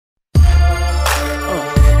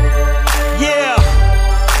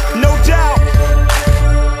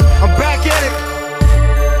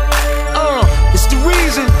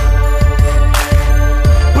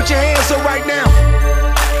So right now,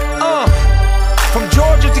 from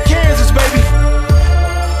Georgia to Kansas, baby.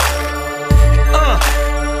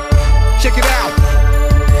 Check it out.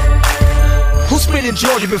 Who spit in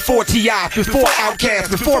Georgia before T.I., before Outkast,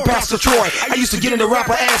 before Pastor Troy? I used to get in the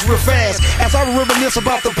rapper ass real fast as I reminisce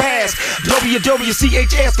about the past.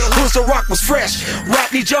 WWCHS, Hoods to Rock was fresh.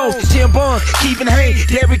 Rodney Jones, Tim Bun, Kevin Hayne,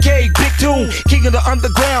 Derrick K, Big Toon, King of the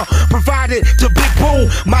Underground, provided to Big Boom.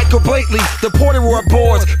 Michael Blakely, the Porter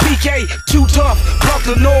Boys, PK, Too Tough, brought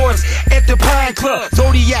the noise at the Pine Club.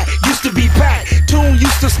 Zodiac used to be packed. Toon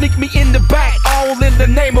used to sneak me in the back, all in the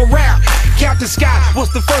name of rap. Captain Scott was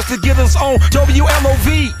the first to get us on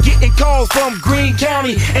WLOV, getting calls from Greene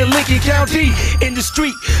County and Lincoln County. In the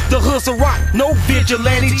street, the Hoods of Rock, no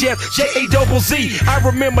vigilante, just J-A-Z-Z. I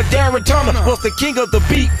remember Darren Turner was the king of the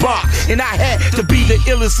beatbox, and I had to be the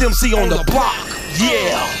illest MC on the block.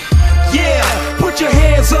 Yeah, yeah, put your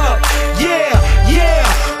hands up. Yeah,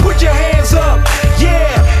 yeah, put your hands up.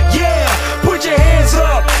 Yeah, yeah, put your hands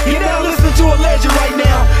up. You're now listening to a legend right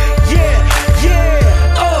now. Yeah,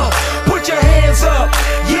 yeah, put your hands up.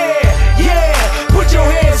 Yeah, yeah, put your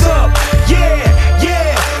hands up. Yeah,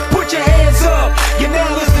 yeah, put your hands up. You're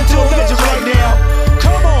now listening to a legend right now.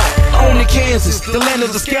 Come on. Only Kansas, the land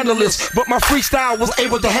of the scandalous, but my freestyle was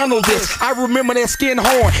able to handle this. I remember that skin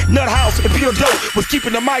horn, Nut House and Pure Dope was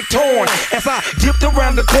keeping the mic torn as I dipped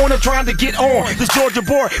around the corner trying to get on. This Georgia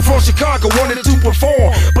boy from Chicago wanted to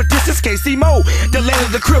perform, but this is KC Mo, the land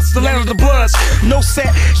of the Crips, the land of the Bloods. No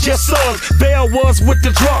set, just slugs. Bell was with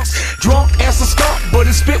the drunks, drunk as a skunk, but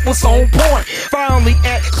his spit was on point. Finally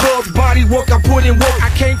at clubs, body work, I put in work. I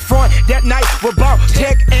came front that night with Bob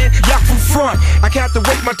Tech and Yahoo front. I had to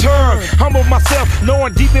wait my turn, humble myself,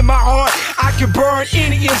 knowing deep in my heart I could burn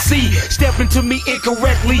any MC. Stepping to me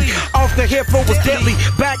incorrectly, off the headphone was deadly.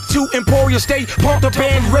 Back to Emporia State, pumped the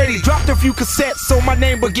band ready. Dropped a few cassettes so my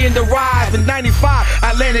name began to rise. In '95,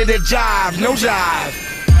 I landed at Jive, no jive.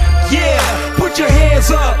 Yeah, put your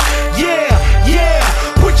hands up. Yeah, yeah,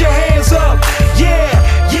 put your hands up. Yeah,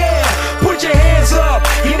 yeah, put your hands up.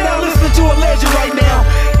 You're now listening to a legend right now.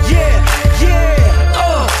 Yeah,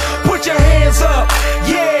 yeah, put your hands up.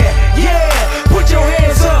 Yeah, yeah, put your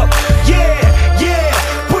hands up. Yeah,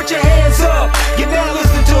 yeah, put your hands up. You're now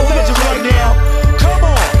listening to a legend right now. Come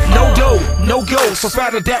on. No dough, no go. So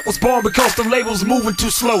Fatter that was born because the label's moving too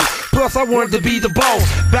slow. Plus I wanted to be the boss.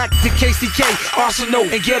 Back to KCK, Arsenal,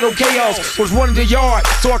 and Ghetto Chaos was running the yard,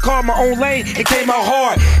 so I called my own lane and came out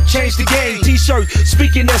hard. Changed the game, t-shirt,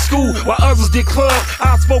 speaking at school while others did club.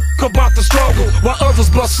 I spoke about the struggle while others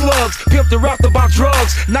bust slugs. Pimped and rapped about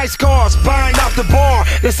drugs, nice cars, buying out the bar.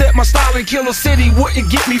 They said my style in Killer City wouldn't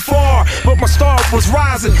get me far, but my star was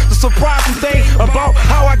rising. The surprising thing about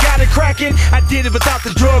how I got it cracking, I did it without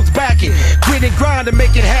the drugs backing. Grit and grind to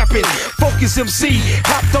make it happen. Focus MC,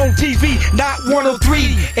 hopped on TV, not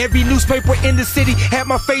 103. Every newspaper in the city had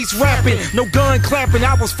my face rapping. No gun clapping,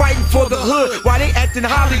 I was fighting for the hood while they acting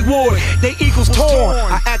Hollywood. They eagles torn,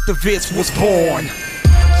 an activist was born.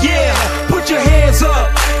 Yeah, put your hands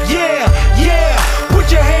up. Yeah, yeah,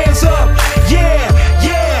 put your hands up. Yeah,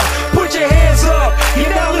 yeah, put your hands up. You're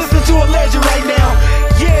now listening to a legend right now.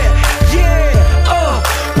 Yeah,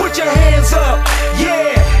 yeah, put your hands up.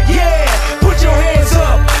 Yeah, yeah, put your hands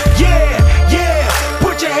up. Yeah, yeah,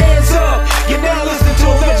 put your hands up. You're now listening to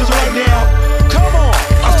a legend right now. Come on.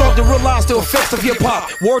 I started to realize the effects of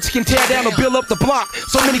hip-hop. Words can tear down or build up the block.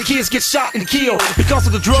 So many kids get shot and killed because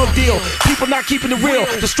of the drug deal. People not keeping it real.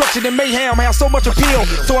 Destruction and mayhem have so much appeal.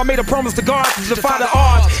 So I made a promise to God to defy the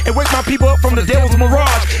odds and wake my people up from the devil's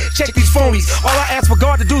mirage. Check these phonies. All I ask for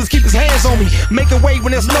God to do is keep his hands on me. Make a way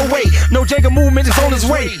when there's no way. No Jenga movement is on its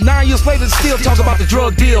way. 9 years later, still talks about the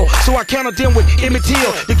drug deal. So I counted them with Emmett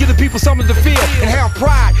Till to give the people something to feel and have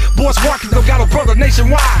pride. Boys walking, they got a brother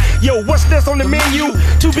nationwide. Yo, what's this on the menu?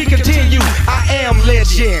 To be continued. I am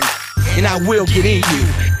legend, and I will get in you.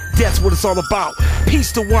 That's what it's all about.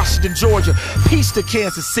 Peace to Washington, Georgia. Peace to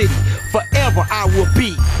Kansas City. Forever I will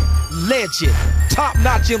be legend.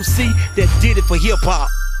 Top-notch MC that did it for hip-hop.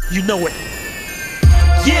 You know it.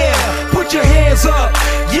 Yeah, put your hands up.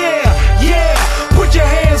 Yeah, yeah, put your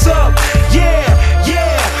hands up. Yeah,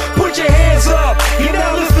 yeah, put your hands up. You're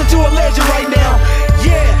now listening to a legend right now.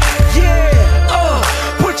 Yeah,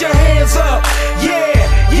 yeah, put your hands up.